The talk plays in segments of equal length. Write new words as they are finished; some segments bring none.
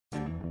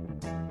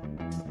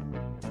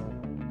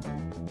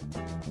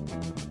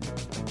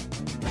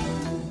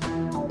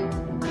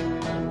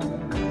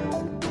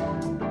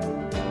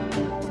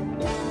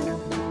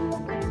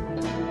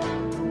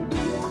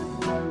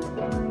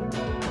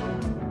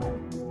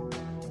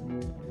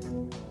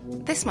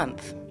This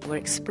month, we're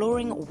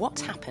exploring what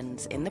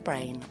happens in the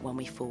brain when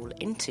we fall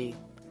into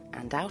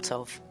and out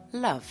of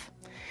love.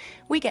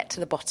 We get to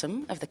the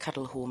bottom of the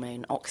cuddle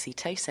hormone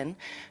oxytocin,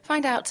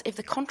 find out if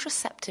the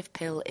contraceptive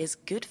pill is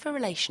good for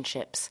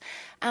relationships,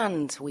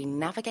 and we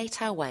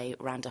navigate our way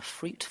around a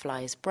fruit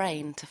fly's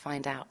brain to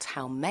find out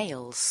how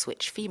males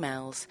switch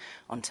females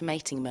onto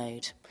mating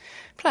mode.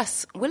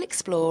 Plus, we'll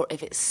explore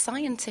if it's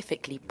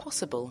scientifically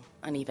possible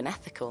and even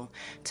ethical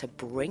to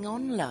bring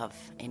on love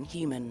in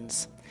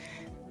humans.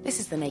 This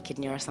is the Naked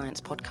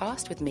Neuroscience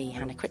podcast with me,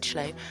 Hannah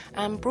Critchlow,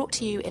 brought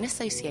to you in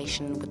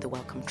association with the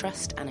Wellcome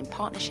Trust and in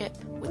partnership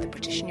with the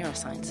British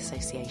Neuroscience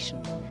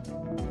Association.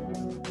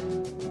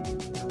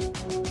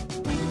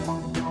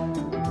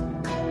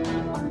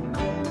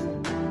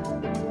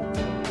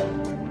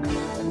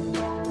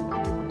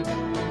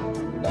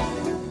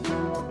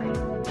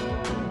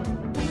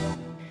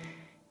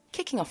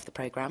 Kicking off the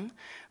programme,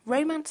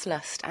 romance,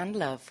 lust and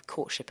love,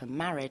 courtship and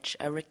marriage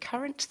are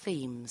recurrent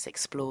themes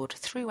explored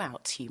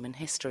throughout human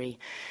history.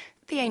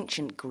 The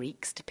ancient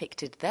Greeks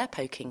depicted their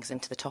pokings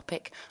into the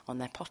topic on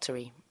their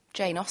pottery.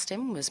 Jane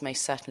Austen was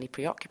most certainly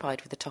preoccupied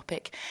with the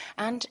topic,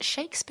 and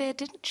Shakespeare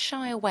didn't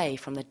shy away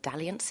from the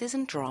dalliances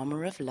and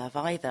drama of love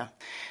either.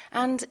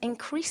 And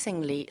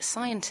increasingly,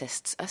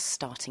 scientists are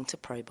starting to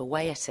probe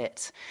away at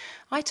it.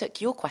 I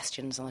took your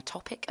questions on the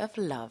topic of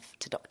love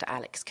to Dr.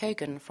 Alex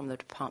Kogan from the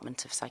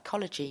Department of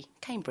Psychology,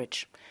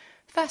 Cambridge.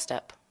 First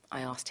up, I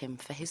asked him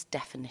for his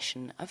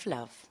definition of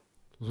love.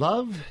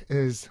 Love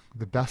is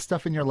the best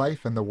stuff in your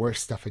life and the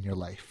worst stuff in your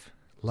life.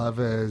 Love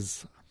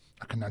is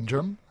a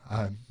conundrum,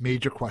 a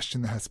major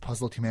question that has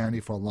puzzled humanity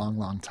for a long,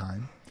 long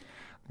time.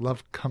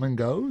 Love comes and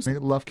goes.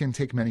 Love can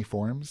take many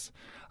forms.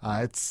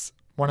 It's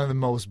one of the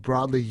most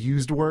broadly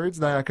used words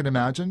that I can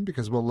imagine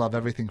because we'll love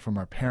everything from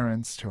our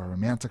parents to our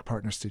romantic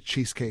partners to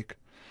cheesecake.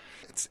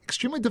 It's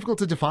extremely difficult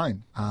to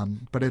define,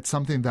 but it's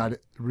something that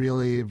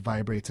really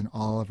vibrates in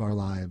all of our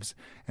lives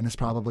and is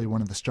probably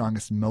one of the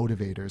strongest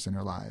motivators in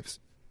our lives.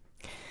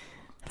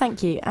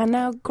 Thank you. And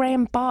now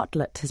Graham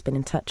Bartlett has been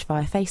in touch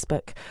via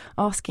Facebook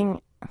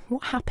asking,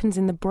 what happens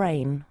in the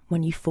brain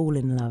when you fall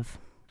in love?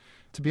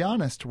 To be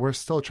honest, we're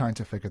still trying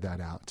to figure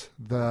that out.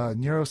 The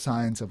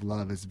neuroscience of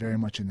love is very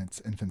much in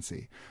its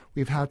infancy.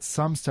 We've had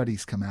some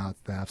studies come out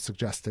that have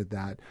suggested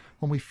that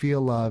when we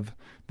feel love,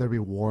 the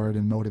reward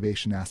and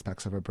motivation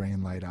aspects of our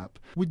brain light up.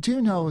 We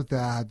do know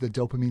that the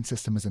dopamine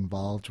system is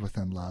involved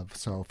within love.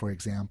 So, for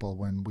example,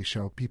 when we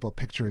show people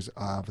pictures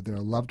of their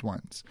loved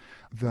ones,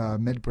 the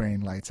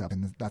midbrain lights up,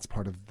 and that's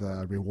part of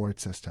the reward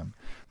system.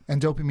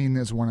 And dopamine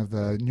is one of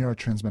the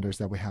neurotransmitters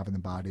that we have in the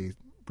body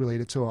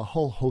related to a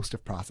whole host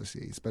of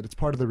processes, but it's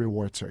part of the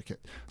reward circuit.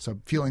 So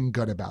feeling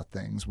good about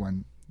things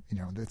when,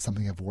 it's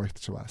something of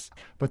worth to us.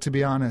 But to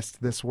be honest,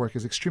 this work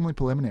is extremely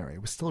preliminary.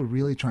 We're still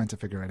really trying to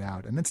figure it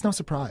out. And it's no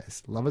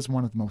surprise. Love is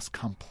one of the most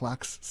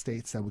complex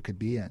states that we could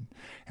be in.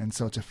 And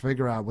so to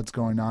figure out what's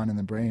going on in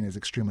the brain is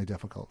extremely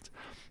difficult.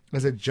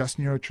 Is it just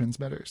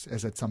neurotransmitters?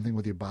 Is it something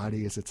with your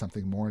body? Is it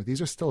something more?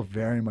 These are still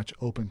very much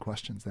open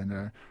questions that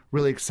are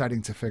really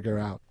exciting to figure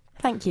out.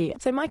 Thank you.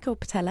 So Michael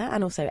Patella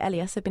and also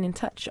Elias have been in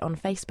touch on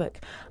Facebook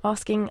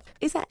asking,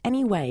 is there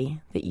any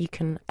way that you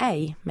can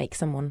A, make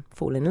someone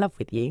fall in love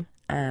with you,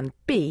 and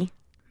B,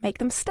 make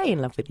them stay in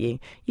love with you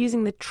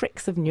using the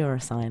tricks of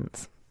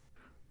neuroscience?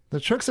 The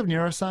tricks of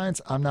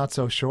neuroscience, I'm not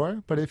so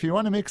sure, but if you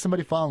want to make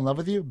somebody fall in love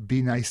with you,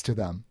 be nice to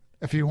them.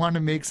 If you want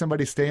to make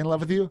somebody stay in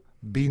love with you,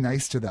 be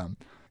nice to them.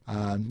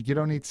 You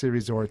don't need to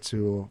resort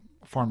to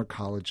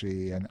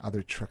pharmacology and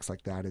other tricks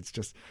like that. It's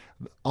just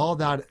all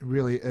that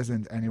really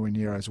isn't anywhere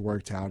near as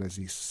worked out as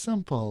these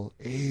simple,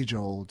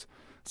 age-old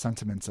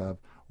sentiments of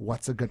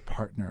what's a good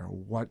partner,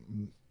 what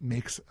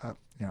makes a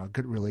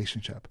good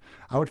relationship.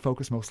 I would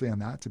focus mostly on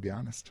that, to be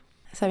honest.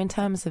 So in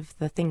terms of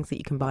the things that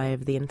you can buy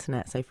over the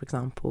internet, so for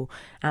example,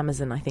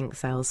 Amazon I think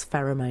sells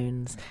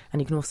pheromones,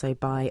 and you can also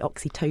buy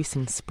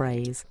oxytocin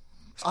sprays.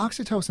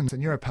 Oxytocin is a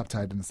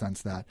neuropeptide in the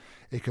sense that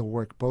it can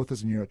work both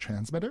as a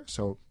neurotransmitter,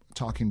 so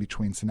talking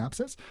between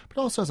synapses,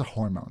 but also as a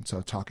hormone, so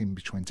talking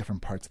between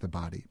different parts of the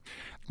body.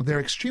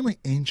 They're extremely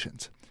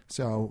ancient,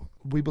 so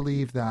we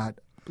believe that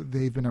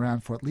they've been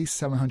around for at least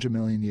 700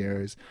 million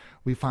years.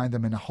 We find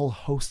them in a whole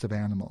host of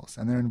animals,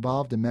 and they're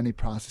involved in many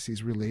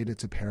processes related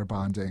to pair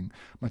bonding,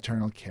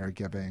 maternal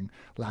caregiving,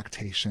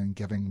 lactation,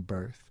 giving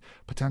birth,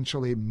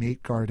 potentially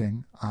mate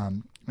guarding.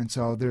 And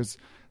so there's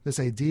this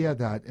idea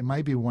that it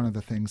might be one of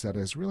the things that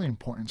is really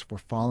important for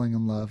falling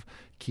in love,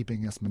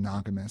 keeping us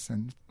monogamous,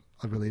 and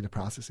related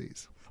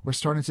processes. we're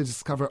starting to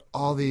discover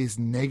all these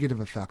negative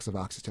effects of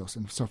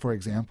oxytocin. So, for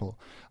example,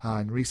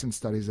 in recent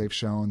studies, they've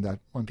shown that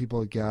when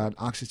people get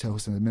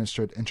oxytocin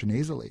administered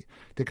intranasally,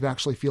 they could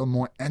actually feel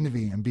more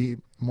envy and be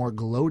more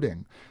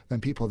gloating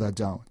than people that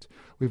don't.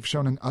 We've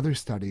shown in other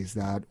studies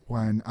that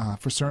when,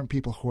 for certain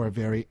people who are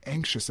very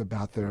anxious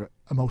about their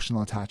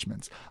emotional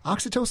attachments,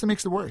 oxytocin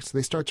makes it worse.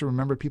 They start to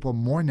remember people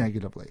more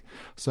negatively.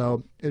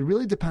 So it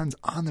really depends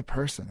on the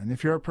person. And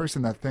if you're a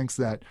person that thinks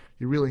that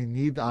you really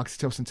need the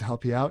oxytocin to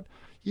help you out,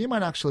 you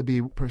might actually be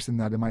a person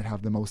that it might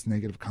have the most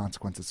negative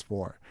consequences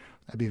for.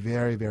 I'd be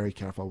very, very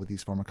careful with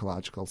these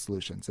pharmacological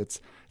solutions.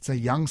 It's a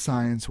young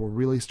science. We're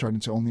really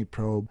starting to only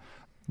probe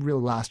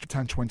really last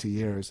 10, 20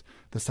 years,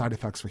 the side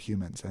effects for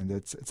humans. And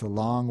it's a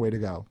long way to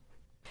go.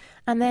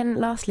 And then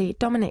lastly,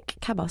 Dominic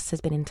Cabos has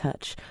been in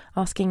touch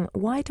asking,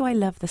 why do I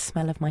love the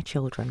smell of my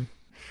children?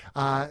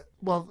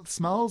 Well,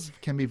 smells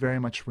can be very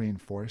much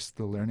reinforce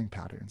the learning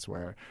patterns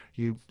where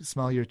you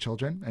smell your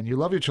children and you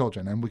love your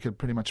children, and we could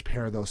pretty much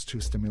pair those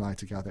two stimuli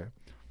together.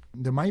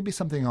 There might be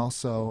something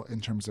also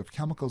in terms of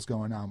chemicals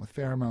going on with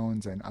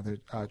pheromones and other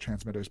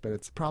transmitters, but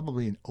it's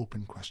probably an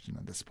open question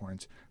at this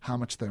point, how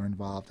much they're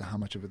involved and how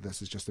much of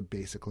this is just a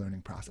basic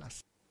learning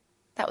process.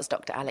 That was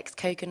Dr. Alex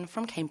Kogan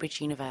from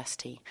Cambridge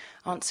University,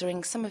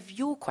 answering some of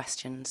your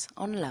questions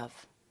on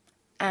love.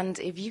 And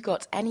if you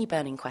got any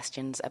burning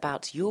questions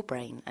about your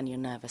brain and your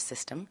nervous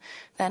system,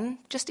 then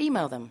just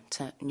email them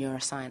to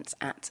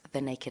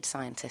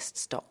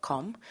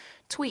neuroscience@thenakedscientists.com,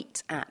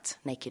 tweet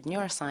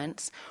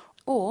 @nakedneuroscience,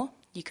 or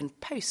you can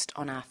post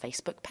on our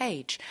Facebook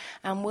page,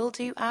 and we'll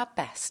do our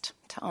best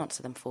to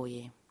answer them for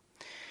you.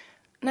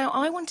 Now,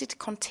 I wanted to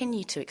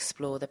continue to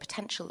explore the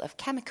potential of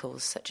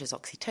chemicals such as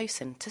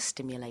oxytocin to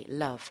stimulate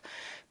love,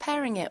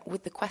 pairing it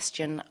with the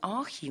question,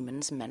 are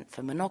humans meant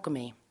for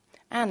monogamy?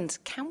 And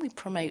can we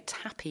promote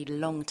happy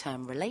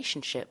long-term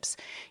relationships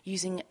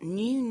using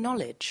new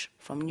knowledge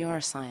from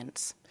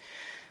neuroscience?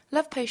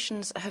 Love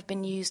potions have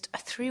been used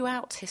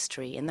throughout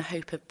history in the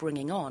hope of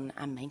bringing on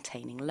and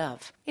maintaining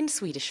love. In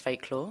Swedish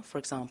folklore, for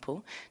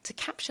example, to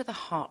capture the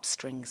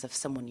heartstrings of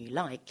someone you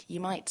like, you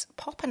might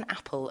pop an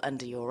apple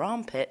under your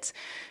armpit,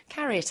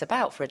 carry it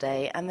about for a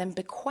day, and then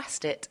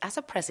bequest it as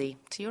a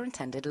present to your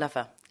intended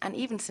lover. And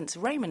even since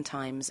Roman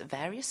times,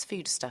 various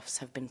foodstuffs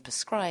have been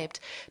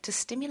prescribed to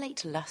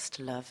stimulate lust,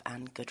 love,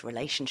 and good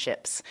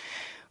relationships.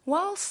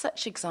 While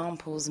such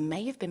examples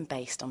may have been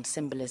based on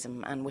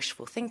symbolism and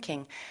wishful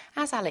thinking,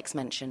 as Alex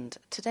mentioned,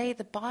 today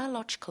the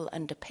biological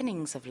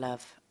underpinnings of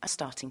love are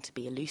starting to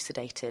be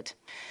elucidated.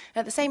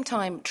 At the same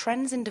time,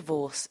 trends in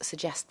divorce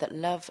suggest that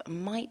love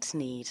might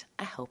need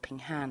a helping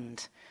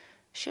hand.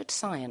 Should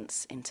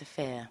science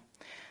interfere?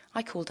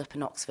 I called up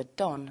an Oxford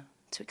Don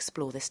to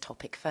explore this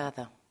topic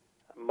further.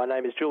 My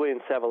name is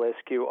Julian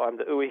Savulescu. I'm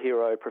the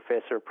Uehiro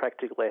Professor of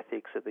Practical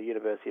Ethics at the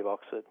University of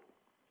Oxford.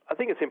 I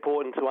think it's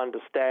important to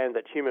understand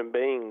that human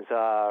beings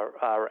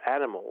are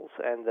animals,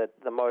 and that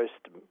the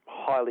most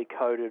highly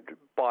coded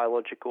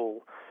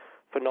biological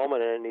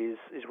phenomenon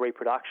is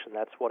reproduction.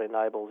 That's what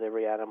enables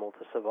every animal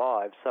to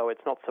survive. So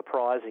it's not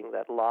surprising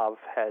that love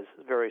has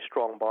very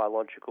strong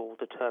biological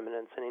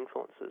determinants and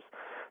influences.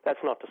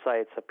 That's not to say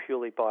it's a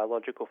purely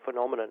biological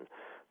phenomenon,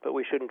 but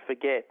we shouldn't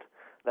forget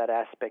that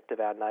aspect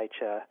of our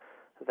nature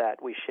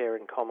that we share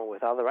in common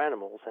with other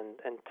animals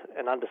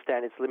and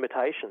understand its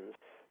limitations.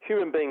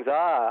 Human beings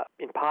are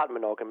in part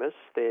monogamous.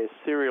 They're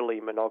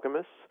serially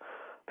monogamous.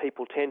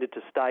 People tended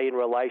to stay in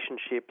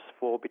relationships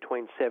for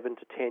between 7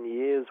 to 10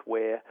 years,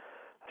 where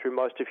through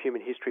most of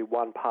human history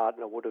one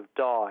partner would have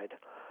died.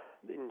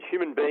 In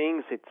human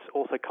beings, it's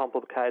also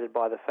complicated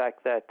by the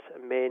fact that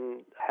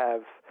men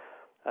have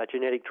a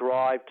genetic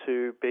drive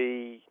to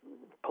be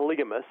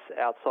polygamous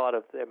outside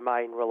of their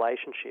main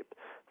relationship.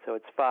 So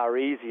it's far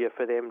easier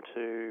for them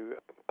to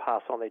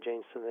pass on their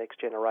genes to the next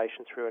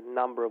generation through a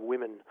number of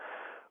women,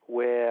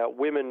 where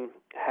women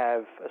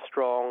have a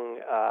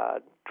strong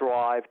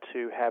drive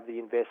to have the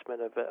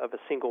investment of a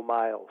single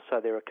male.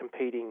 So there are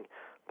competing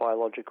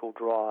biological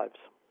drives.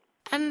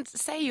 And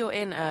say you're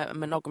in a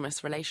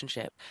monogamous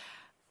relationship,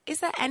 is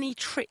there any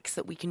tricks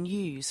that we can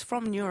use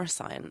from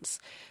neuroscience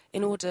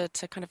in order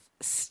to kind of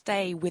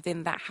stay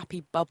within that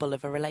happy bubble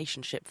of a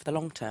relationship for the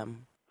long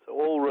term? So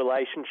all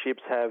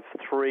relationships have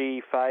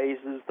 3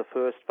 phases. The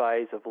first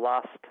phase of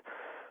lust,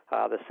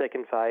 the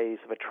second phase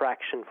of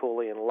attraction,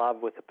 falling in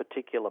love with a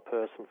particular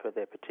person for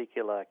their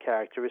particular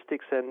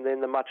characteristics, and then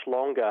the much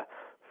longer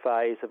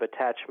phase of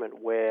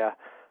attachment where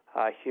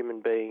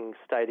human beings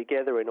stay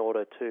together in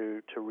order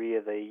to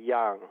rear the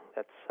young.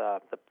 That's the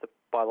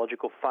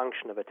biological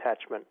function of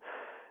attachment.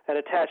 And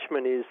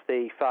attachment is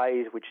the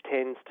phase which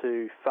tends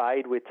to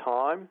fade with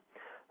time,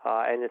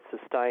 and it's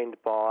sustained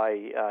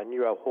by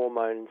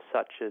neurohormones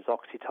such as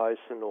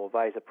oxytocin or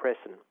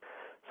vasopressin.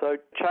 So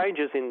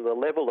changes in the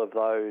level of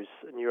those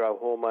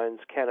neurohormones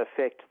can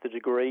affect the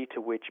degree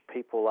to which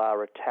people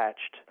are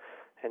attached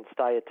and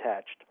stay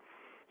attached.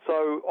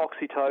 So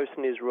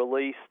oxytocin is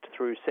released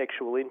through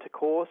sexual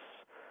intercourse.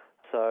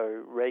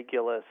 So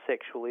regular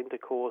sexual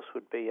intercourse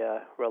would be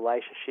a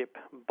relationship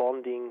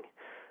bonding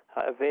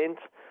event.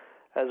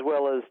 as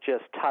well as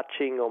just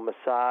touching or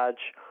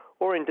massage,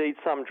 or indeed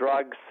some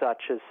drugs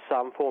such as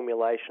some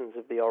formulations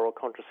of the oral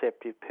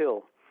contraceptive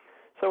pill.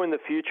 So in the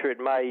future it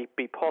may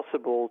be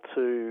possible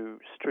to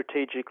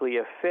strategically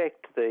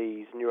affect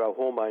these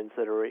neurohormones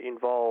that are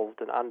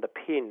involved and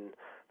underpin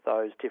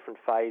those different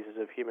phases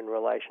of human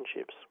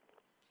relationships.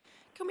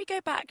 Can we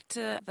go back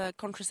to the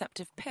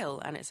contraceptive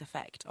pill and its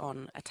effect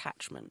on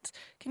attachment?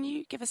 Can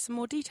you give us some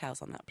more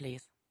details on that,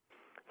 please?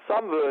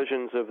 Some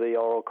versions of the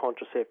oral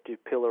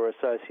contraceptive pill are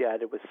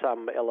associated with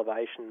some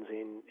elevations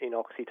in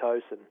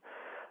oxytocin.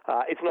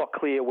 It's not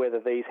clear whether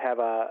these have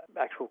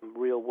actual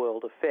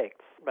real-world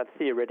effects, but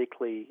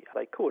theoretically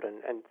they could,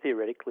 and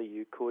theoretically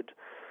you could,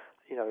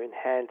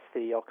 enhance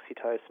the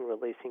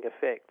oxytocin-releasing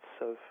effects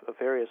of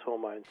various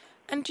hormones.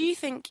 And do you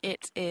think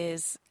it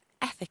is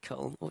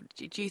ethical, or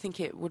do you think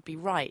it would be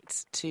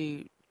right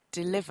to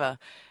deliver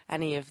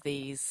any of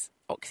these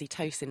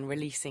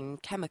oxytocin-releasing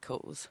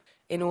chemicals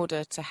in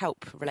order to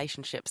help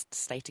relationships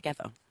stay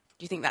together?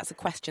 Do you think that's a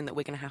question that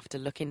we're going to have to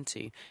look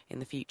into in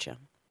the future?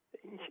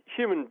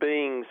 Human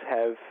beings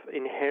have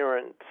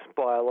inherent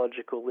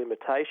biological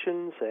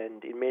limitations,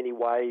 and in many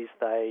ways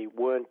they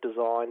weren't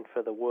designed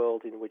for the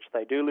world in which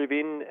they do live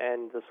in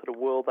and the sort of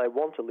world they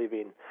want to live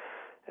in.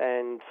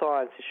 And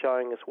science is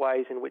showing us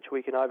ways in which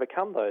we can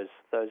overcome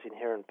those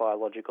inherent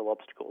biological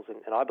obstacles,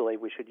 and I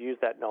believe we should use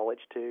that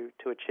knowledge to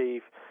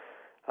achieve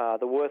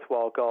the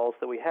worthwhile goals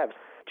that we have.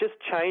 Just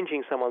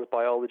changing someone's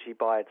biology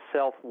by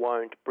itself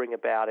won't bring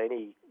about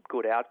any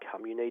good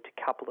outcome. You need to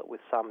couple it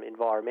with some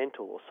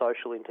environmental or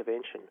social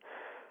intervention.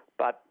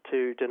 But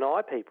to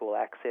deny people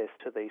access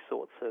to these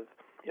sorts of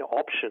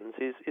options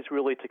is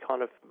really to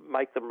kind of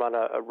make them run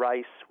a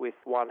race with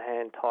one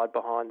hand tied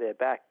behind their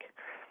back.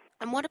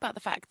 And what about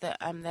the fact that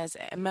there's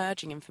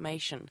emerging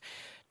information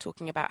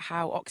talking about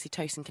how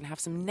oxytocin can have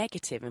some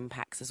negative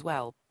impacts as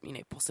well,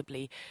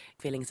 possibly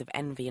feelings of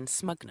envy and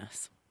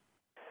smugness?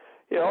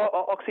 Yeah,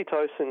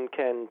 oxytocin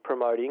can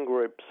promote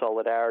in-group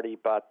solidarity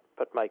but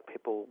make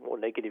people more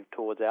negative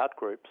towards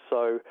out-groups.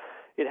 So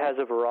it has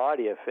a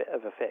variety of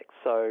effects.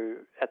 So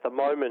at the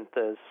moment,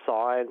 the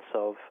science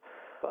of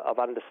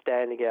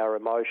understanding our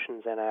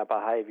emotions and our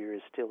behaviour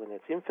is still in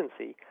its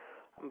infancy.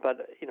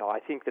 But, I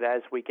think that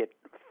as we get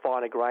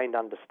finer-grained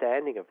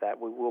understanding of that,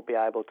 we will be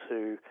able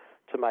to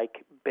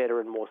make better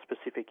and more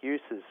specific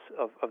uses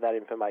of that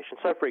information.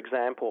 So, for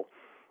example,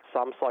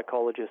 some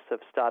psychologists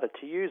have started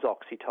to use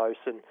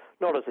oxytocin,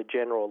 not as a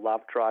general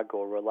love drug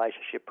or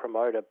relationship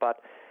promoter,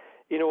 but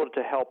in order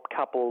to help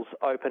couples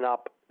open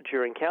up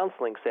during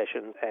counselling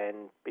sessions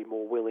and be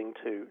more willing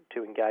to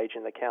engage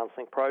in the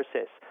counselling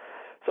process.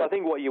 So I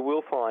think what you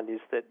will find is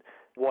that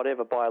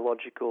whatever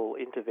biological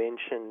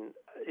intervention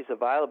is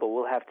available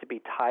will have to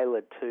be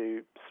tailored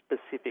to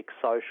specific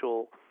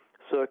social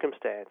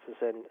circumstances,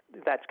 and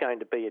that's going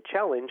to be a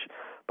challenge,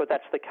 but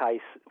that's the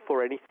case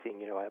for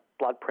anything. A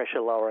blood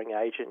pressure lowering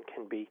agent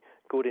can be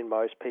good in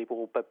most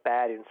people but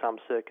bad in some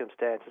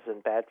circumstances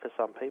and bad for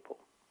some people.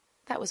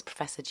 That was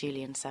Professor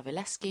Julian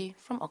Savulescu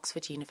from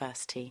Oxford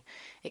University,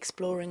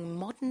 exploring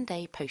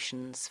modern-day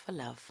potions for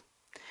love.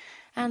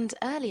 And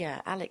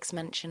earlier, Alex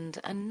mentioned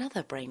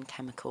another brain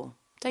chemical,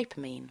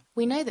 dopamine.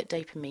 We know that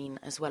dopamine,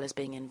 as well as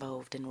being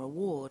involved in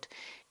reward,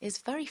 is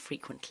very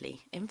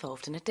frequently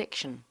involved in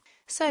addiction.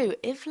 So,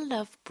 if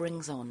love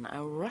brings on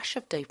a rush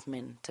of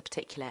dopamine to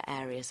particular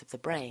areas of the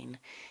brain,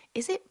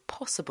 is it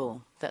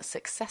possible that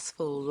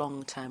successful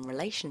long-term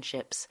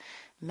relationships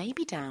may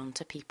be down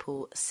to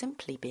people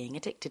simply being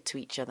addicted to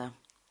each other?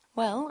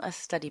 Well, a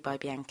study by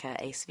Bianca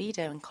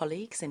Acevedo and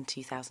colleagues in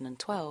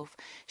 2012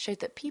 showed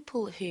that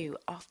people who,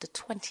 after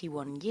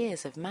 21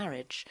 years of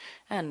marriage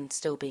and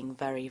still being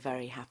very,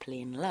 very happily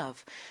in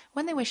love,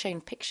 when they were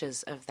shown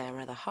pictures of their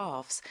other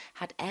halves,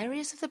 had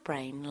areas of the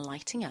brain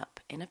lighting up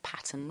in a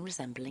pattern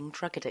resembling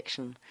drug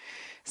addiction.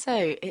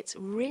 So it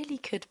really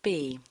could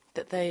be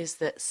that those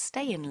that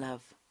stay in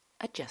love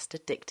are just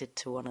addicted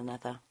to one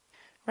another.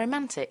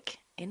 Romantic,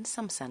 in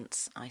some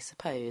sense, I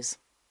suppose.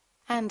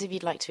 And if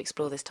you'd like to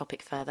explore this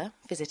topic further,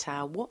 visit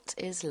our What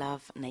is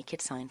Love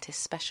Naked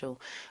Scientist special,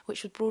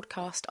 which was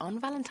broadcast on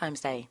Valentine's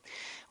Day,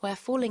 where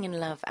falling in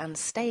love and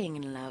staying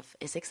in love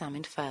is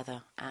examined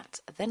further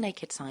at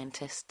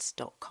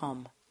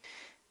thenakedscientists.com.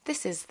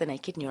 This is the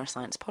Naked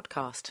Neuroscience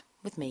Podcast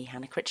with me,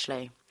 Hannah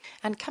Critchlow.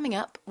 And coming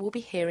up, we'll be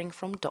hearing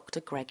from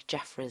Dr. Greg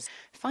Jeffries,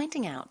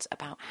 finding out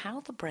about how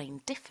the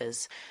brain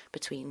differs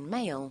between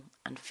male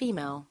and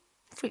female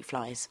fruit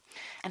flies,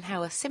 and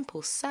how a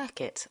simple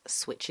circuit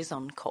switches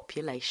on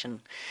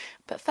copulation.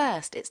 But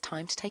first, it's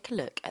time to take a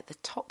look at the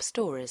top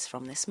stories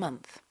from this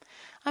month.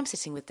 I'm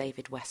sitting with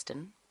David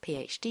Weston,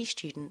 PhD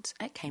student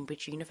at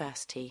Cambridge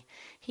University.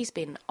 He's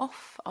been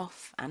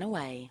off and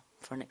away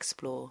for an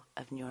explore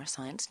of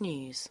neuroscience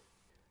news.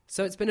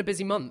 So it's been a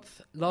busy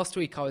month. Last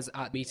week I was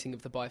at a meeting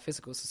of the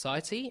Biophysical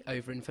Society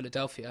over in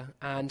Philadelphia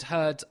and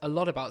heard a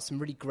lot about some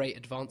really great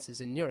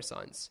advances in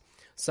neuroscience.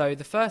 So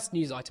the first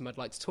news item I'd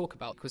like to talk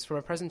about was from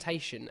a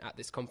presentation at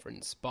this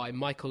conference by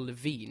Michael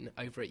Levine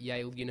over at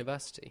Yale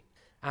University.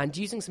 And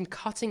using some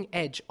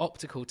cutting-edge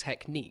optical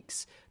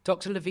techniques,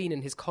 Dr. Levine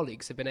and his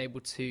colleagues have been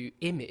able to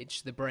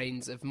image the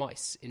brains of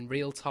mice in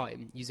real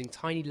time using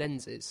tiny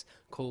lenses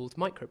called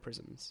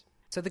microprisms.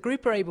 So the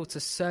group are able to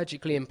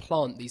surgically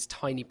implant these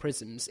tiny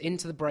prisms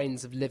into the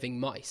brains of living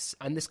mice,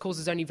 and this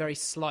causes only very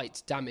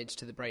slight damage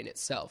to the brain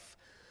itself.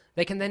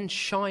 They can then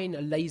shine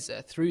a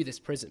laser through this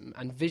prism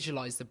and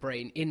visualise the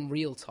brain in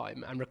real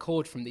time and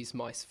record from these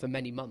mice for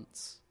many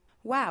months.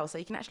 Wow, so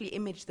you can actually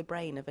image the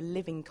brain of a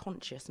living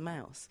conscious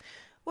mouse.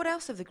 What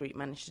else have the group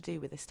managed to do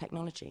with this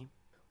technology?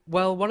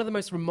 Well, one of the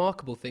most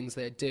remarkable things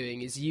they're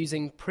doing is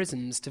using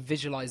prisms to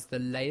visualise the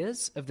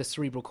layers of the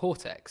cerebral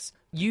cortex.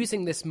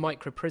 Using this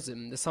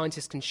microprism, the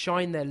scientists can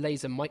shine their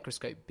laser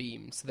microscope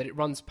beam so that it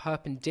runs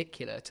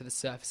perpendicular to the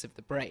surface of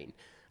the brain.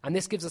 And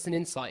this gives us an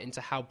insight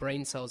into how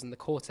brain cells in the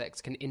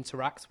cortex can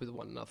interact with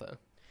one another.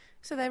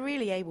 So they're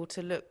really able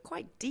to look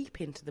quite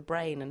deep into the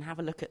brain and have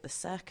a look at the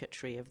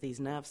circuitry of these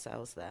nerve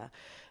cells there.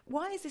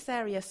 Why is this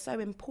area so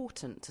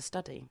important to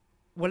study?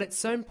 Well, it's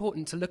so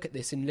important to look at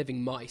this in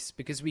living mice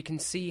because we can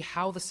see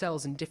how the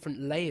cells in different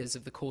layers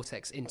of the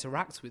cortex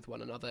interact with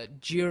one another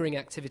during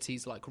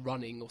activities like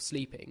running or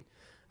sleeping.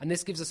 And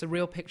this gives us a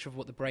real picture of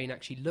what the brain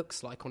actually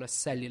looks like on a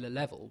cellular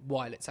level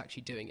while it's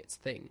actually doing its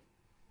thing.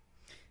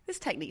 This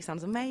technique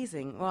sounds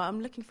amazing. Well, I'm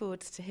looking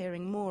forward to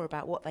hearing more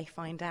about what they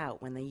find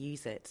out when they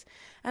use it.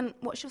 And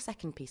what's your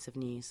second piece of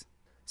news?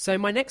 So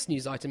my next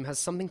news item has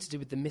something to do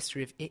with the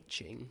mystery of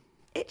itching.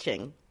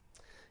 Itching?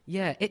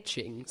 Yeah,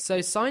 itching.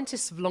 So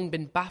scientists have long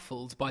been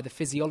baffled by the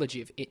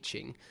physiology of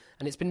itching,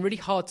 and it's been really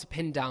hard to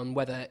pin down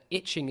whether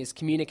itching is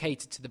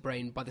communicated to the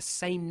brain by the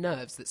same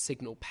nerves that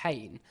signal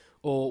pain,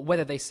 or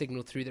whether they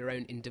signal through their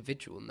own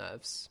individual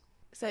nerves.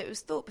 So it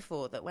was thought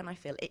before that when I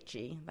feel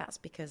itchy, that's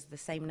because the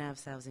same nerve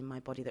cells in my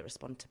body that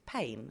respond to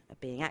pain are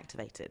being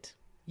activated.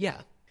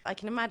 Yeah. I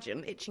can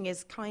imagine itching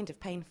is kind of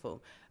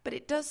painful, but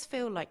it does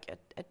feel like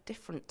a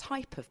different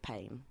type of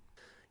pain.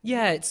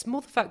 Yeah, it's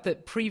more the fact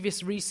that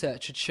previous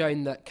research had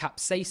shown that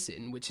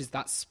capsaicin, which is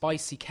that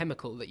spicy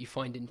chemical that you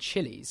find in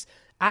chilies,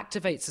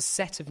 activates a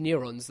set of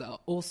neurons that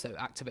are also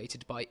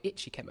activated by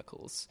itchy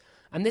chemicals.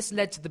 And this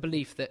led to the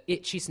belief that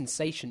itchy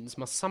sensations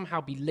must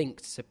somehow be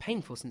linked to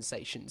painful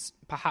sensations,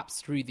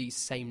 perhaps through these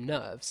same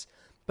nerves.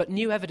 But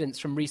new evidence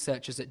from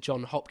researchers at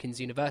Johns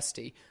Hopkins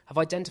University have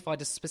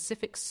identified a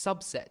specific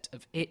subset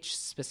of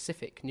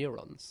itch-specific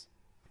neurons.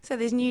 So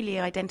these newly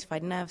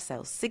identified nerve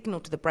cells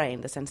signal to the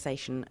brain the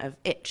sensation of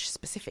itch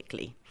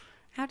specifically.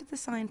 How did the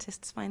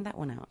scientists find that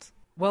one out?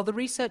 Well, the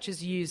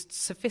researchers used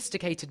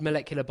sophisticated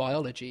molecular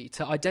biology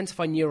to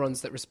identify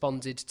neurons that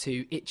responded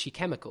to itchy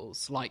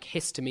chemicals like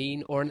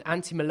histamine or an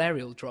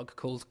anti-malarial drug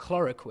called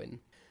chloroquine.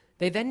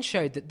 They then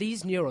showed that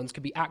these neurons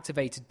could be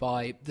activated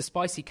by the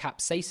spicy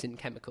capsaicin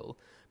chemical,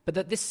 but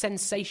that this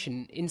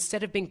sensation,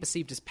 instead of being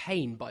perceived as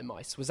pain by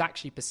mice, was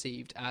actually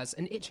perceived as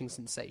an itching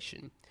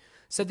sensation.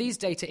 So these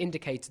data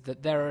indicated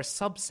that there are a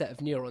subset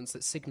of neurons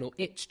that signal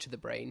itch to the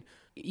brain,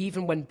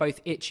 even when both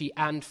itchy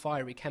and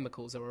fiery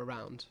chemicals are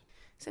around.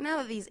 So now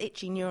that these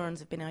itchy neurons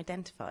have been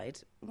identified,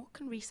 what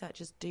can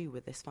researchers do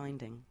with this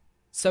finding?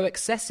 So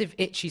excessive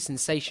itchy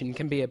sensation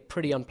can be a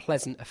pretty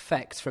unpleasant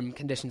effect from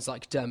conditions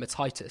like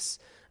dermatitis.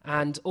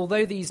 And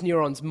although these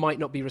neurons might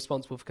not be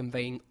responsible for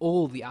conveying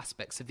all the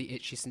aspects of the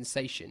itchy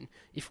sensation,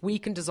 if we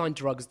can design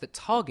drugs that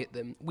target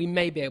them, we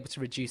may be able to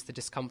reduce the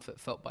discomfort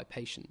felt by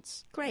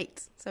patients.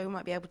 Great. So we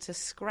might be able to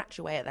scratch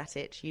away at that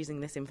itch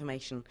using this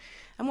information.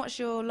 And what's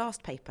your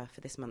last paper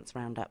for this month's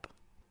roundup?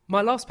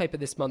 My last paper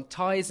this month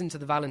ties into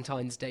the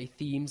Valentine's Day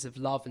themes of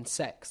love and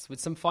sex with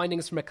some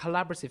findings from a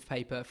collaborative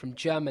paper from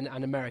German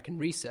and American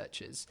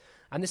researchers.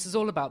 And this is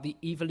all about the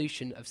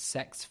evolution of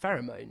sex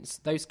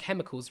pheromones, those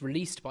chemicals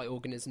released by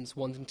organisms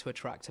wanting to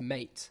attract a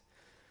mate.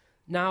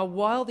 Now,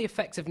 while the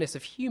effectiveness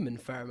of human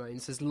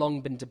pheromones has long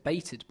been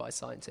debated by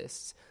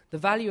scientists, the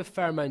value of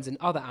pheromones in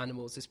other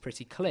animals is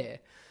pretty clear.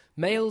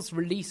 Males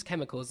release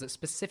chemicals that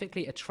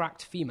specifically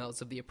attract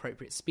females of the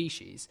appropriate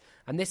species,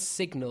 and this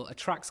signal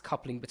attracts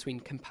coupling between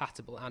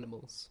compatible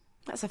animals.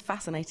 That's a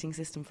fascinating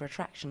system for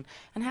attraction.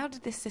 And how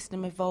did this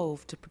system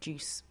evolve to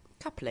produce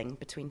coupling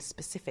between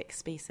specific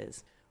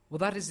species? Well,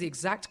 that is the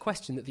exact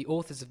question that the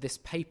authors of this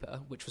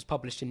paper, which was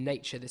published in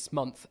Nature this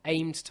month,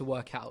 aimed to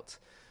work out.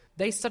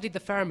 They studied the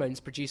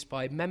pheromones produced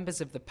by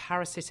members of the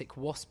parasitic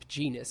wasp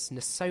genus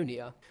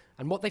Nasonia,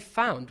 and what they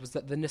found was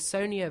that the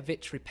Nasonia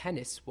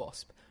vitripennis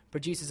wasp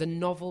produces a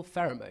novel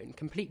pheromone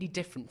completely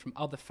different from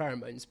other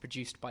pheromones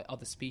produced by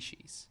other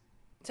species.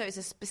 So it's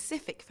a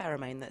specific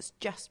pheromone that's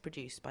just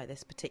produced by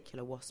this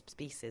particular wasp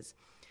species.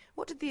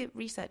 What did the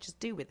researchers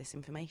do with this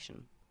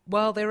information?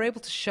 Well, they were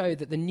able to show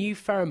that the new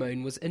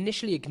pheromone was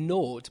initially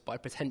ignored by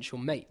potential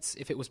mates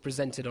if it was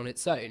presented on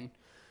its own.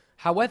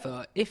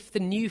 However, if the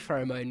new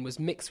pheromone was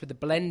mixed with a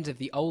blend of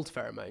the old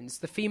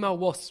pheromones, the female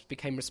wasps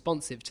became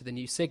responsive to the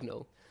new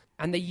signal.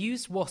 And they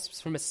used wasps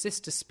from a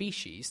sister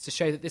species to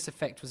show that this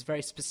effect was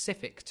very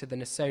specific to the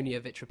Nasonia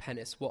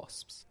vitripennis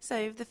wasps. So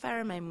if the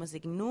pheromone was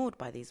ignored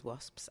by these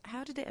wasps,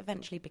 how did it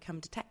eventually become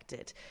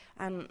detected?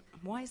 And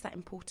why is that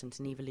important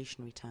in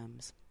evolutionary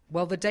terms?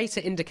 Well, the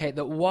data indicate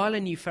that while a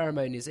new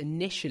pheromone is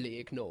initially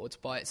ignored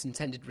by its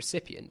intended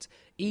recipient,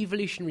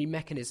 evolutionary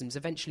mechanisms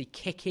eventually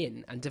kick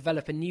in and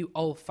develop a new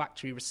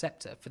olfactory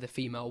receptor for the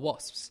female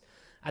wasps.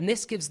 And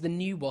this gives the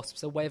new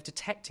wasps a way of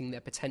detecting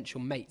their potential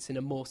mates in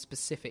a more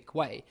specific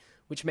way,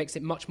 which makes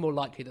it much more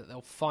likely that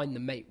they'll find the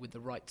mate with the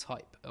right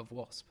type of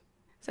wasp.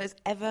 So it's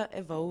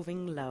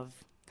ever-evolving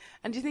love.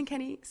 And do you think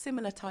any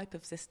similar type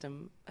of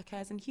system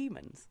occurs in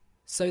humans?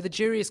 So the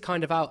jury is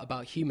kind of out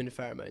about human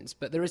pheromones,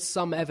 but there is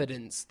some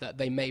evidence that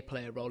they may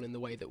play a role in the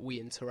way that we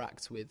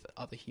interact with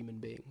other human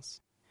beings.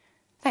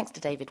 Thanks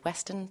to David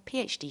Weston,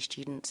 PhD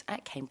student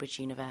at Cambridge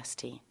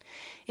University.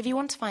 If you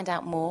want to find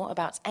out more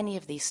about any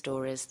of these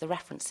stories, the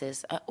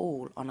references are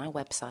all on our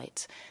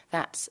website.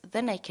 That's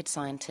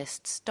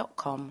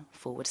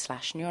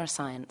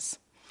thenakedscientists.com/neuroscience.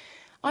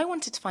 I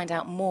wanted to find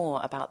out more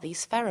about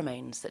these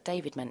pheromones that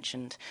David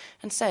mentioned,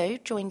 and so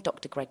joined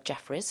Dr. Greg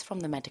Jeffries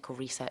from the Medical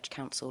Research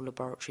Council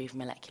Laboratory of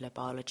Molecular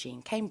Biology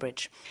in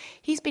Cambridge.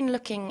 He's been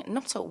looking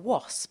not at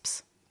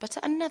wasps, but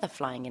at another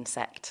flying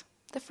insect,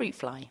 the fruit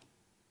fly.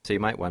 So you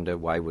might wonder,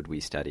 why would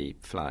we study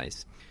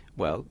flies?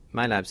 Well,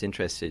 my lab's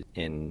interested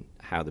in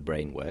how the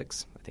brain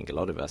works. I think a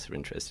lot of us are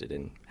interested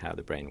in how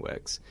the brain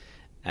works.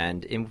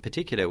 And in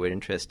particular, we're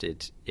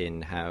interested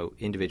in how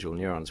individual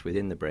neurons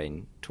within the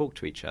brain talk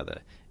to each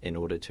other in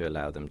order to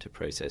allow them to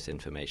process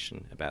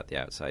information about the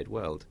outside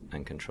world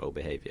and control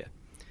behavior.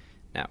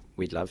 Now,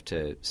 we'd love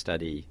to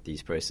study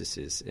these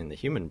processes in the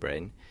human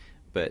brain,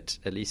 but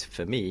at least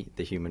for me,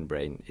 the human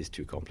brain is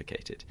too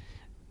complicated.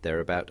 There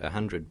are about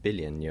 100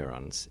 billion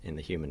neurons in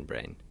the human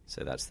brain,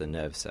 so that's the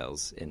nerve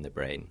cells in the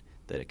brain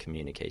that are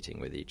communicating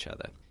with each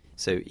other.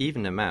 So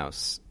even a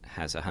mouse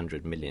has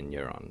 100 million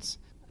neurons.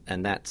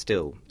 And that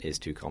still is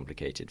too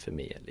complicated for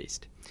me, at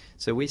least.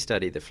 So we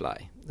study the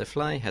fly. The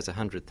fly has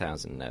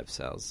 100,000 nerve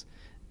cells,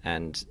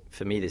 and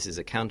for me this is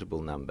a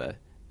countable number,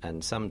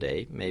 and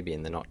someday, maybe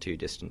in the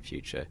not-too-distant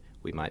future,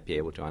 we might be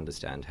able to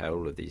understand how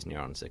all of these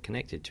neurons are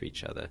connected to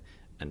each other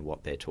and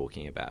what they're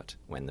talking about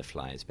when the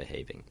fly is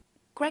behaving.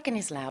 Greg and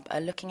his lab are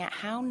looking at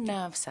how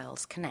nerve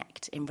cells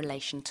connect in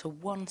relation to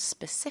one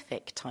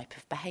specific type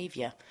of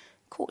behaviour,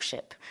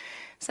 courtship.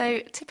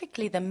 So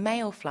typically the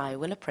male fly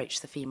will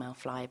approach the female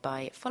fly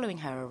by following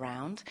her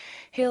around.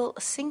 He'll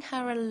sing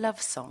her a love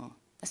song,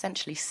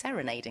 essentially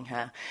serenading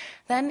her.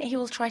 Then he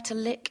will try to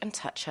lick and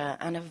touch her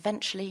and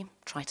eventually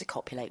try to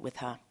copulate with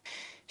her.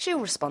 She'll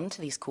respond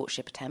to these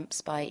courtship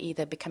attempts by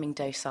either becoming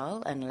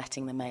docile and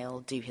letting the male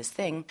do his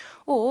thing,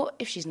 or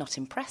if she's not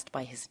impressed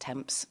by his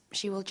attempts,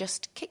 she will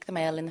just kick the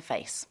male in the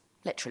face,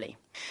 literally.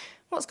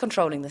 What's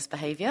controlling this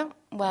behaviour?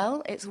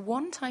 Well, it's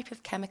one type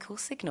of chemical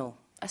signal,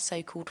 a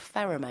so-called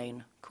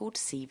pheromone called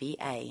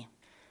CVA.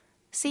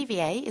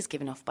 CVA is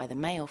given off by the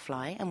male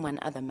fly, and when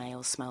other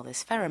males smell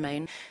this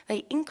pheromone,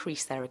 they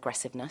increase their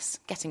aggressiveness,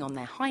 getting on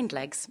their hind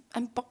legs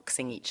and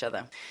boxing each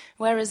other,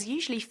 whereas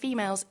usually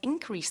females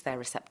increase their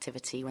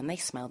receptivity when they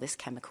smell this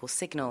chemical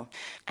signal.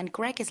 And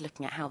Greg is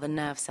looking at how the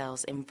nerve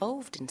cells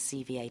involved in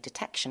CVA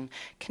detection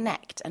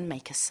connect and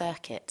make a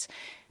circuit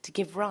to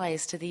give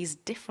rise to these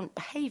different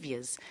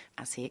behaviours,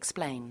 as he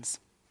explains.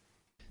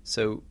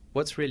 So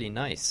what's really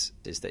nice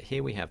is that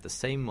here we have the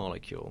same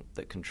molecule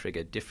that can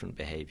trigger different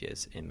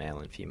behaviors in male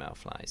and female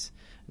flies.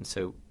 And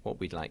so what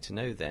we'd like to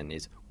know then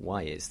is,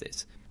 why is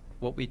this?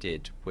 What we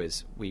did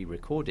was we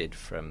recorded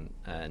from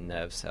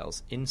nerve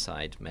cells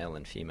inside male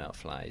and female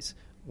flies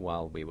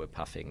while we were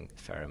puffing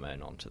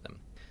pheromone onto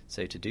them.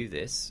 So to do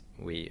this,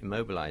 we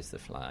immobilize the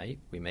fly,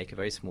 we make a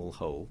very small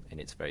hole in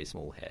its very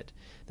small head.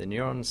 The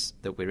neurons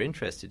that we're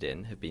interested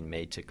in have been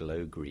made to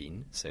glow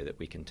green so that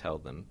we can tell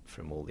them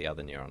from all the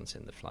other neurons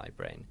in the fly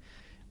brain.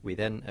 We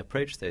then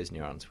approach those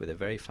neurons with a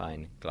very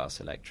fine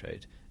glass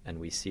electrode, and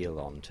we seal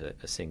on to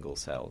a single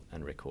cell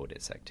and record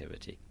its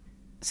activity.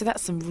 So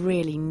that's some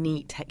really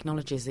neat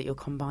technologies that you're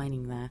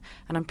combining there,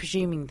 and I'm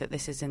presuming that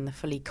this is in the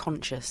fully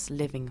conscious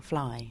living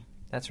fly.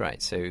 That's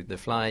right. So the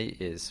fly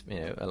is,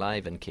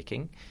 alive and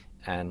kicking,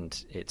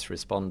 and it's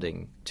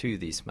responding to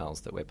these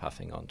smells that we're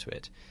puffing onto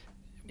it.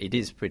 It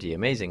is pretty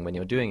amazing when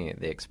you're doing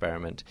the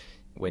experiment.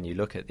 When you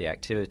look at the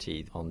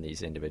activity on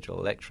these individual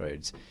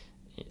electrodes,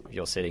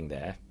 you're sitting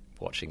there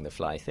watching the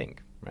fly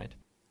think, right?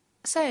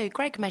 So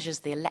Greg measures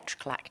the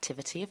electrical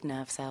activity of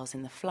nerve cells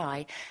in the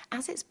fly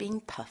as it's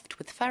being puffed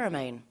with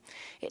pheromone.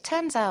 It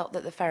turns out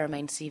that the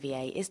pheromone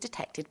CVA is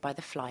detected by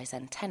the fly's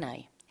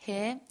antennae.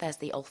 Here, there's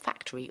the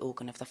olfactory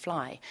organ of the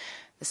fly,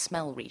 the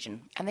smell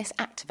region, and this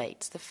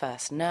activates the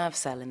first nerve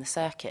cell in the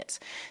circuit.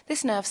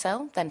 This nerve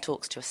cell then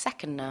talks to a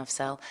second nerve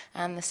cell,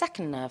 and the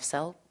second nerve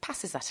cell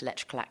passes that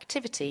electrical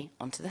activity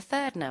onto the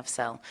third nerve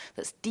cell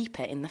that's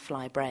deeper in the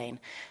fly brain.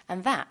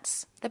 And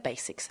that's the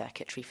basic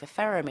circuitry for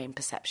pheromone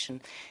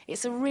perception.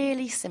 It's a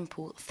really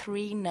simple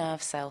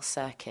 3-nerve cell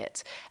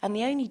circuit, and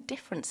the only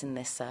difference in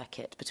this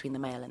circuit between the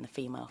male and the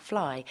female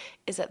fly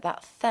is at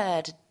that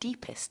third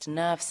deepest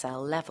nerve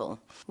cell level,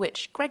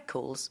 which Greg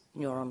calls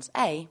neurons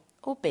A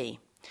or B.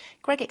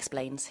 Greg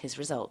explains his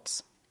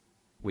results.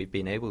 We've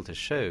been able to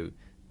show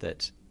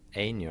that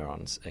A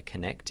neurons are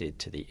connected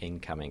to the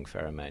incoming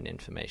pheromone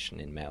information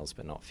in males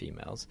but not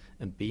females,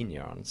 and B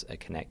neurons are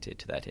connected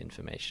to that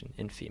information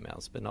in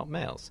females but not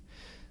males.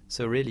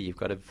 So really you've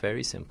got a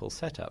very simple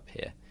setup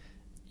here.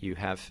 You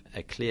have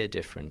a clear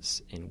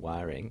difference in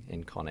wiring,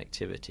 in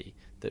connectivity,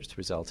 that's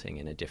resulting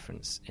in a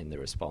difference in the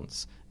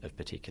response of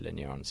particular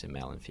neurons in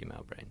male and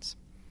female brains.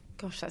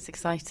 Gosh, that's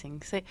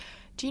exciting. So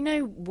do you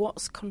know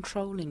what's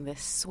controlling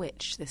this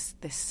switch, this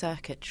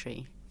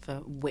circuitry for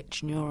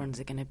which neurons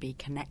are going to be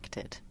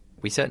connected?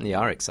 We certainly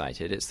are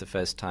excited. It's the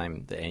first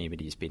time that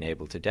anybody's been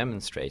able to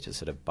demonstrate a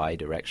sort of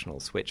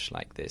bidirectional switch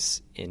like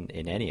this in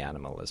any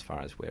animal as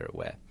far as we're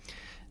aware.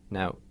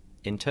 Now,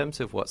 in terms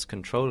of what's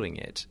controlling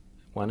it,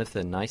 one of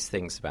the nice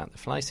things about the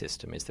fly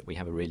system is that we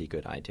have a really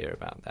good idea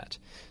about that.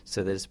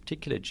 So there's a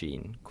particular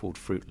gene called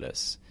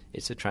fruitless.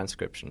 It's a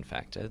transcription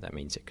factor. That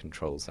means it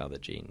controls other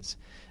genes.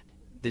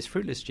 This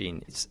fruitless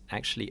gene is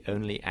actually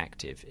only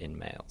active in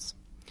males.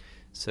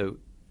 So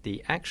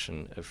the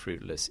action of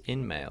fruitless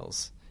in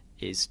males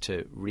is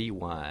to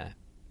rewire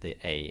the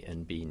A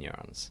and B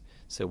neurons.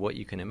 So what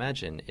you can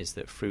imagine is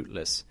that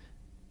fruitless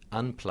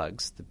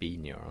unplugs the B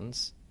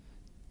neurons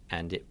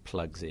and it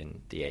plugs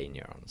in the A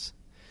neurons.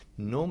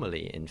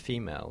 Normally in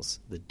females,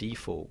 the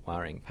default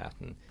wiring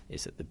pattern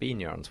is that the B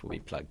neurons will be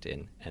plugged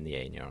in and the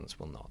A neurons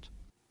will not.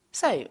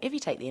 So, if you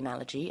take the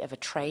analogy of a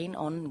train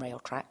on rail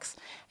tracks,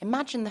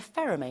 imagine the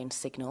pheromone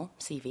signal,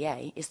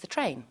 CVA, is the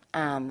train,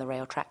 and the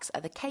rail tracks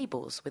are the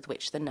cables with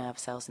which the nerve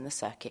cells in the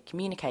circuit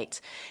communicate.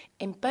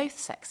 In both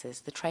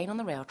sexes, the train on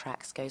the rail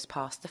tracks goes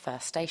past the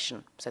first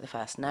station, so the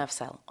first nerve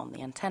cell on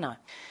the antenna.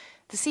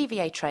 The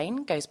CVA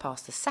train goes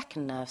past the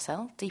second nerve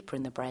cell, deeper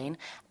in the brain,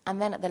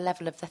 and then at the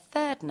level of the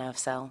third nerve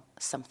cell,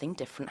 something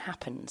different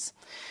happens.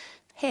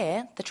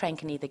 Here, the train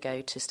can either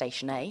go to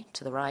station A,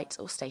 to the right,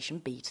 or station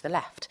B, to the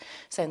left.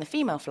 So in the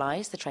female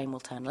flies, the train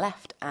will turn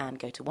left and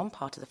go to one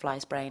part of the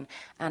fly's brain,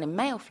 and in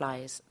male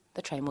flies,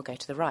 the train will go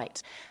to the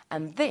right.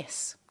 And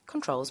this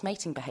controls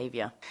mating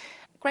behaviour.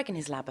 Greg and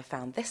his lab have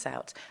found this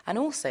out, and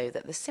also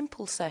that the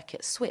simple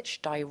circuit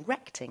switch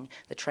directing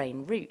the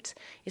train route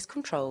is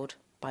controlled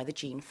by the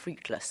gene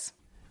fruitless.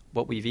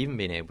 What we've even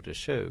been able to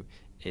show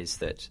is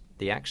that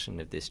the action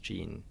of this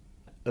gene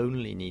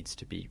only needs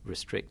to be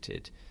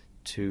restricted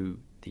to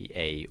the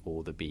A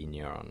or the B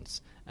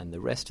neurons, and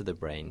the rest of the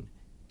brain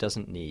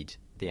doesn't need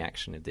the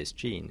action of this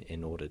gene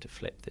in order to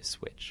flip this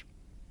switch.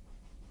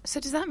 So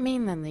does that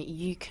mean then that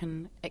you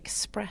can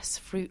express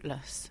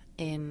fruitless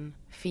in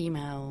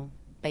female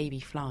baby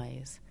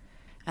flies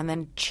and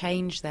then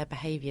change their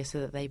behaviour so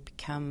that they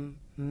become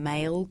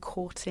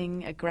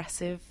male-courting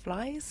aggressive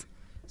flies?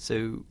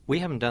 So we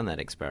haven't done that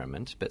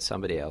experiment, but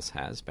somebody else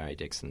has, Barry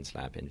Dixon's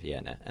lab in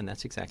Vienna, and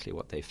that's exactly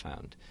what they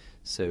found.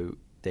 So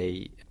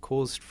they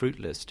caused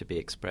fruitless to be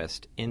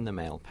expressed in the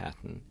male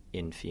pattern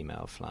in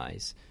female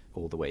flies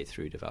all the way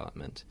through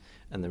development.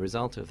 And the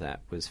result of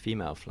that was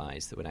female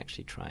flies that would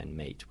actually try and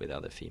mate with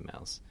other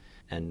females.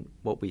 And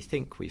what we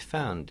think we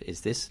found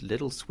is this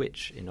little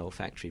switch in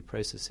olfactory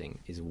processing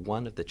is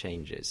one of the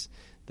changes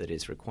that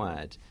is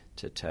required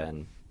to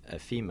turn a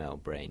female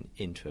brain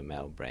into a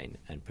male brain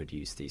and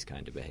produce these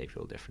kind of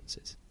behavioural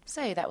differences.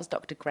 So that was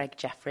Dr. Greg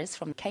Jeffries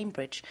from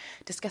Cambridge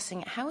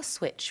discussing how a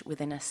switch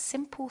within a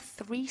simple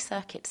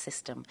 3-circuit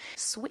system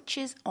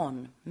switches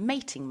on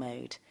mating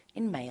mode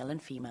in male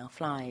and female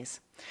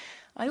flies.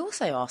 I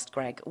also asked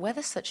Greg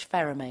whether such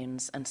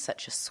pheromones and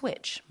such a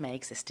switch may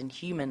exist in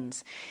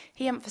humans.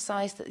 He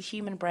emphasised that the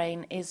human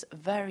brain is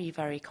very,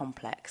 very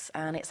complex,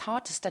 and it's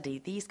hard to study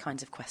these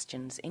kinds of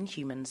questions in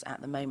humans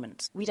at the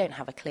moment. We don't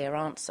have a clear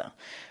answer,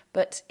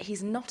 but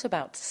he's not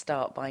about to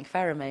start buying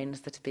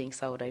pheromones that are being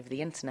sold over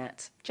the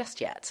internet just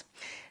yet.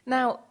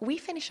 Now, we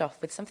finish off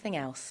with something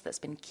else that's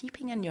been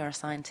keeping a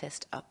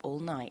neuroscientist up all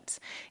night.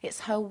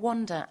 It's her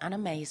wonder and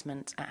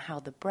amazement at how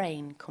the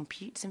brain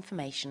computes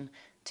information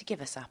to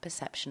give us our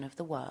perception of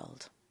the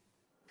world.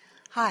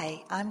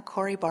 Hi, I'm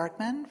Corey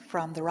Bargman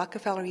from the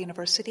Rockefeller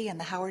University and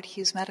the Howard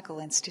Hughes Medical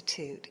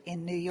Institute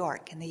in New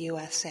York in the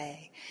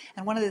USA.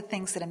 And one of the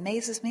things that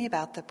amazes me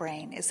about the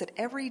brain is that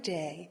every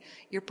day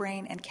your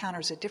brain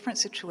encounters a different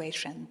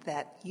situation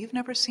that you've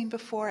never seen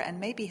before and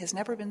maybe has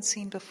never been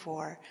seen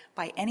before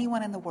by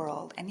anyone in the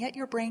world, and yet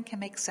your brain can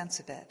make sense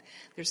of it.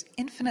 There's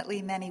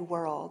infinitely many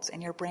worlds,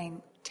 and your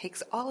brain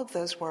takes all of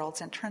those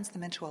worlds and turns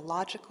them into a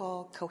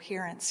logical,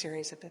 coherent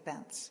series of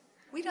events.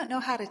 We don't know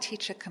how to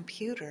teach a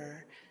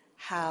computer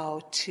how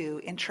to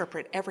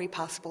interpret every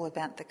possible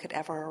event that could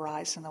ever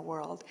arise in the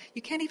world.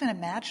 You can't even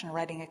imagine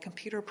writing a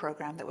computer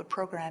program that would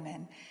program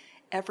in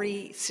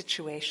every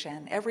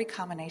situation, every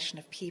combination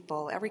of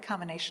people, every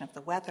combination of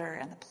the weather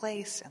and the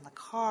place and the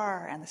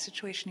car and the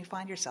situation you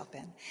find yourself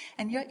in.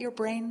 And yet your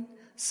brain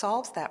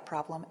solves that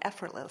problem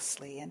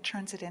effortlessly and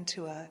turns it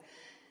into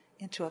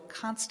a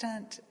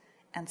constant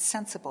and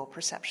sensible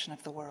perception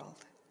of the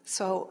world.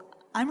 So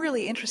I'm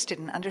really interested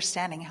in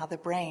understanding how the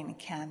brain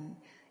can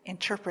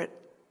interpret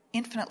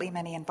infinitely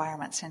many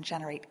environments and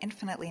generate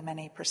infinitely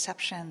many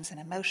perceptions and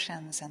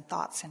emotions and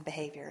thoughts and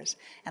behaviors.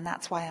 And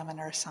that's why I'm a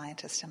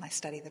neuroscientist and I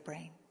study the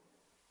brain.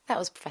 That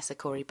was Professor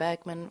Corey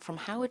Bergman from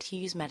Howard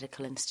Hughes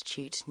Medical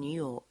Institute, New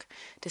York,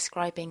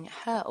 describing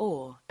her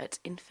awe at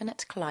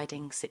infinite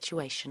colliding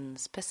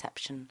situations,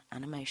 perception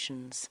and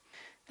emotions.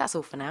 That's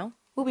all for now.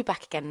 We'll be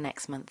back again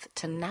next month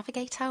to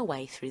navigate our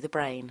way through the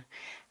brain.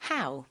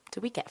 How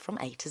do we get from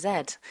A to Z?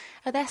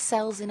 Are there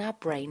cells in our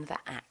brain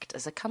that act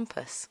as a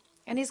compass?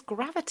 And is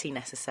gravity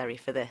necessary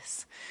for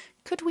this?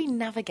 Could we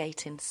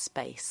navigate in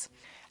space?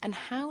 And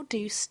how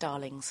do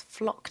starlings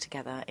flock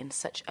together in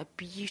such a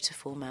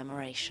beautiful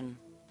murmuration?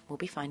 We'll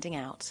be finding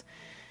out.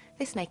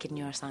 This Naked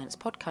Neuroscience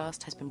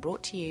podcast has been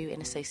brought to you in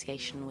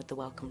association with the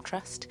Wellcome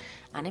Trust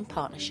and in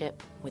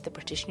partnership with the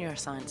British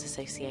Neuroscience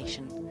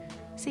Association.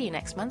 See you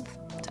next month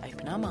to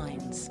open our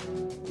minds.